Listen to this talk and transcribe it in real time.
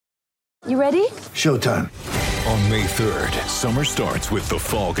You ready? Showtime. On May 3rd, summer starts with The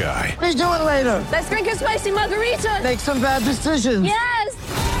Fall Guy. Let's do it later. Let's drink a spicy margarita. Make some bad decisions. Yes.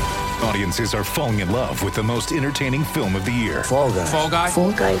 Audiences are falling in love with the most entertaining film of the year. Fall Guy. Fall Guy.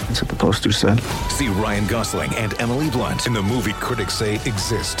 Fall guy. That's what the poster said. See Ryan Gosling and Emily Blunt in the movie critics say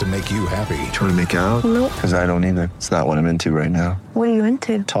exists to make you happy. Trying to make it out? Nope. Because I don't either. It's not what I'm into right now. What are you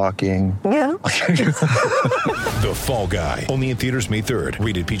into? Talking. Yeah. The Fall Guy. Only in theaters May 3rd.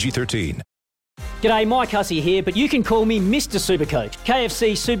 Rated PG-13. G'day, Mike Hussey here, but you can call me Mr. Supercoach.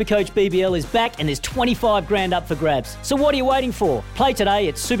 KFC Supercoach BBL is back and there's 25 grand up for grabs. So what are you waiting for? Play today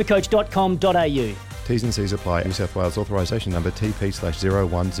at supercoach.com.au. T's and C's apply. New South Wales authorisation number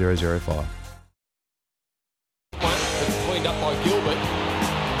TP/01005. Cleaned up by Gilbert.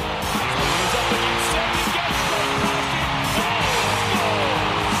 He's up against Sam. He gets straight past him.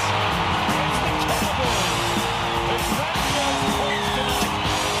 It's the Cowboys. The Crackers points tonight.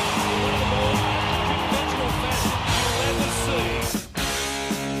 One of the more unconventional fashions you'll ever see.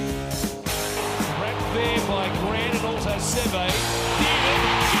 Wrapped there by Grant and also Seve. David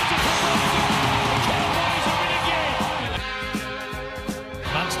shoots it for Bronson. The Cowboys are in again.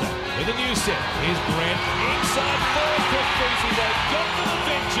 Munster with a new set. Here's Grant inside third. They've got them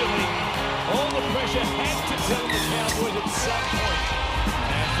eventually. All the pressure had to tell the Cowboys at some point.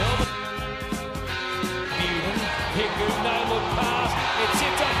 And Melbourne. Newton, Hiku, no look pass. It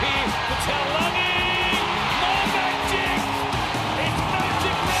sits up here for Taulagi. More magic! It's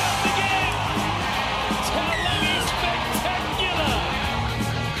magic round again! Taulagi spectacular!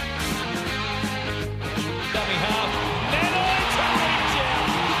 Dummy half. Nanai to reach out.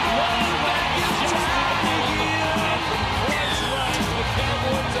 One back is just beyond the and from close range, the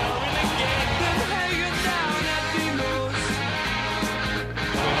Cowboys are in again.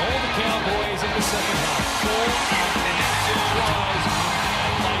 When all the Cowboys in the second half scored unanswered tries,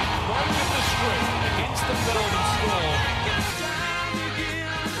 and they've broken the streak against the Melbourne Storm.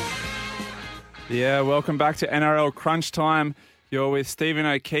 Yeah, welcome back to NRL Crunch Time. You're with Stephen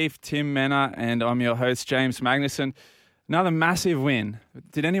O'Keefe, Tim Menner, and I'm your host, James Magnuson. Another massive win.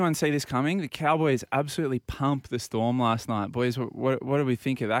 Did anyone see this coming? The Cowboys absolutely pumped the Storm last night. Boys, what did we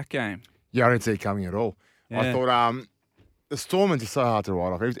think of that game? Yeah, I didn't see it coming at all. Yeah. I thought the Storm are just so hard to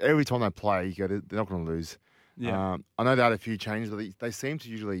write off. Every time they play, you go, they're not going to lose. Yeah. I know they had a few changes, but they seem to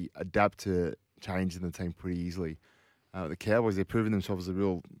usually adapt to changes in the team pretty easily. The Cowboys, they're proving themselves a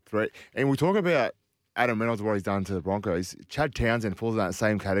real threat. And we talk about Adam Reynolds, what he's done to the Broncos. Chad Townsend falls in that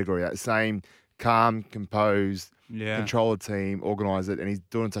same category, that same calm, composed, control the team, organise it, and he's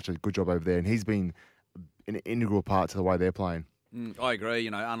doing such a good job over there. And he's been an integral part to the way they're playing. I agree.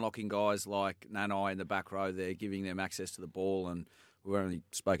 Unlocking guys like Nanai in the back row there, giving them access to the ball. And we were only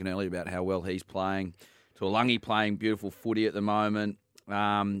spoken earlier about how well he's playing. Tuilagi playing beautiful footy at the moment. The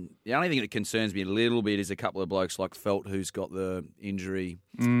only thing that concerns me a little bit is a couple of blokes like Felt, who's got the injury,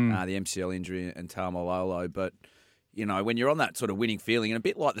 the MCL injury, and Tamalolo. But, when you're on that sort of winning feeling, and a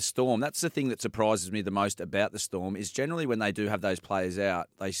bit like the Storm, that's the thing that surprises me the most about the Storm, is generally when they do have those players out,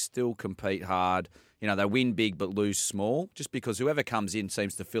 they still compete hard. They win big but lose small, just because whoever comes in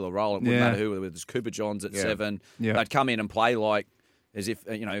seems to fill a role. It wouldn't matter who, whether it's Cooper Johns at 7. Yeah. They'd come in and play like as if,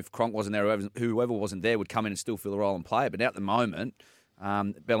 if Cronk wasn't there, whoever wasn't there would come in and still fill a role and play it. But at the moment,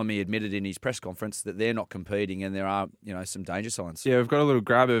 Bellamy admitted in his press conference that they're not competing and there are, some danger signs. Yeah, we've got a little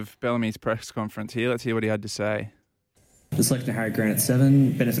grab of Bellamy's press conference here. Let's hear what he had to say. The selection of Harry Grant at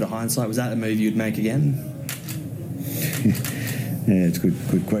 7, benefit of hindsight, was that the move you'd make again? Yeah, it's a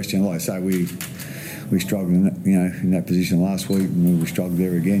good question. Like I say, we struggled in that position last week, and we struggled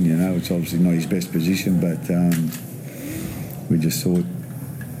there again. It's obviously not his best position, but we just thought,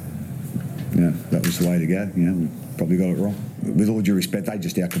 that was the way to go. We probably got it wrong. With all due respect, they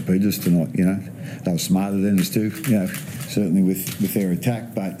just outcompeted us tonight. They were smarter than us too. Certainly with their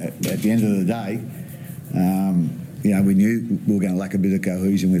attack, but at the end of the day, we knew we were going to lack a bit of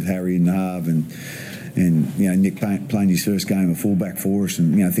cohesion with Harry in the half, and Nick playing his first game of fullback for us,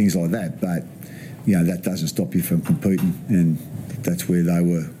 and things like that. But that doesn't stop you from competing, and that's where they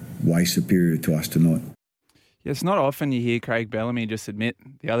were way superior to us tonight. Yeah, it's not often you hear Craig Bellamy just admit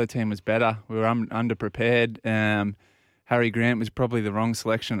the other team was better. We were underprepared. Harry Grant was probably the wrong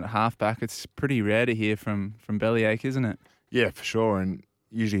selection at halfback. It's pretty rare to hear from Bellyache, isn't it? Yeah, for sure. And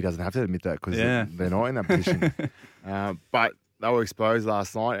usually he doesn't have to admit that because they're not in that position. But they were exposed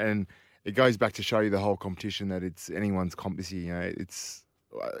last night, and it goes back to show you the whole competition that it's anyone's comp this year. It's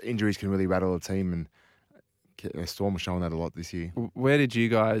injuries can really rattle a team, and Storm was showing that a lot this year. Where did you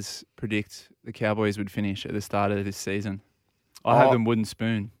guys predict the Cowboys would finish at the start of this season? I had them wooden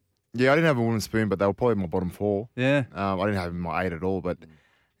spoon. Yeah, I didn't have a wooden spoon, but they were probably my bottom 4. Yeah. I didn't have my 8 at all, but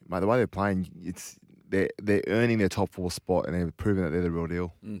mate, the way they're playing, they're earning their top 4 spot, and they're proving that they're the real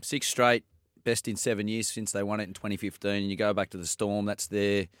deal. 6 straight, best in 7 years since they won it in 2015. And you go back to the Storm, that's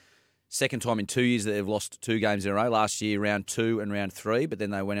their second time in 2 years that they've lost 2 games in a row. Last year, round 2 and round 3, but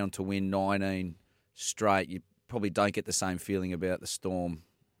then they went on to win 19 straight. You probably don't get the same feeling about the Storm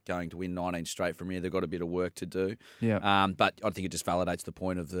going to win 19 straight from here. They've got a bit of work to do. Yeah. But I think it just validates the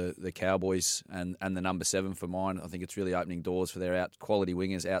point of the Cowboys and the number 7 for mine. I think it's really opening doors for their quality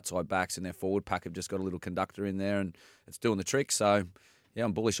wingers, outside backs, and their forward pack have just got a little conductor in there, and it's doing the trick. So, yeah,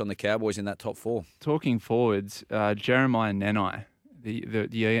 I'm bullish on the Cowboys in that top 4. Talking forwards, Jeremiah Nenai,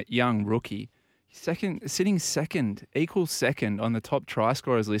 the young rookie, sitting second, equal second on the top try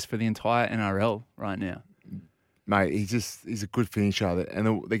scorers list for the entire NRL right now. Mate, he's a good finisher,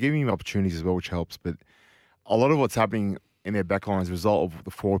 and they're giving him opportunities as well, which helps. But a lot of what's happening in their backline is a result of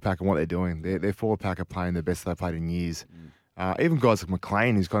the forward pack and what they're doing. Their forward pack are playing the best they've played in years. Even guys like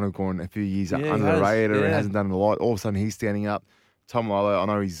McLean, who's kind of gone a few years under the radar and hasn't done a lot, all of a sudden he's standing up. Tom Lolo, I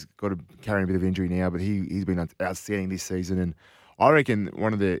know he's got to carry a bit of injury now, but he's been outstanding this season. And I reckon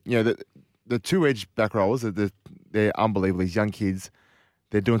one of the two-edge back rowers, they're unbelievable. These young kids,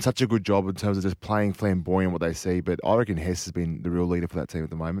 they're doing such a good job in terms of just playing flamboyant what they see. But I reckon Hess has been the real leader for that team at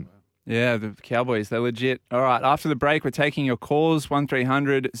the moment. Yeah, the Cowboys, they're legit. All right, after the break, we're taking your calls,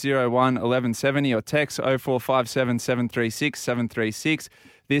 1300 01 1170, or text 0457 736 736.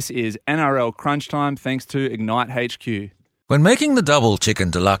 This is NRL Crunch Time, thanks to Ignite HQ. When making the double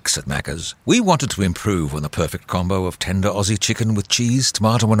chicken deluxe at Macca's, we wanted to improve on the perfect combo of tender Aussie chicken with cheese,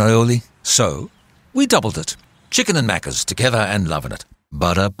 tomato and aioli. So, we doubled it. Chicken and Macca's, together and loving it.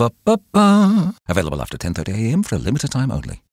 Ba-da-ba-ba-ba. Available after 10:30 a.m. for a limited time only.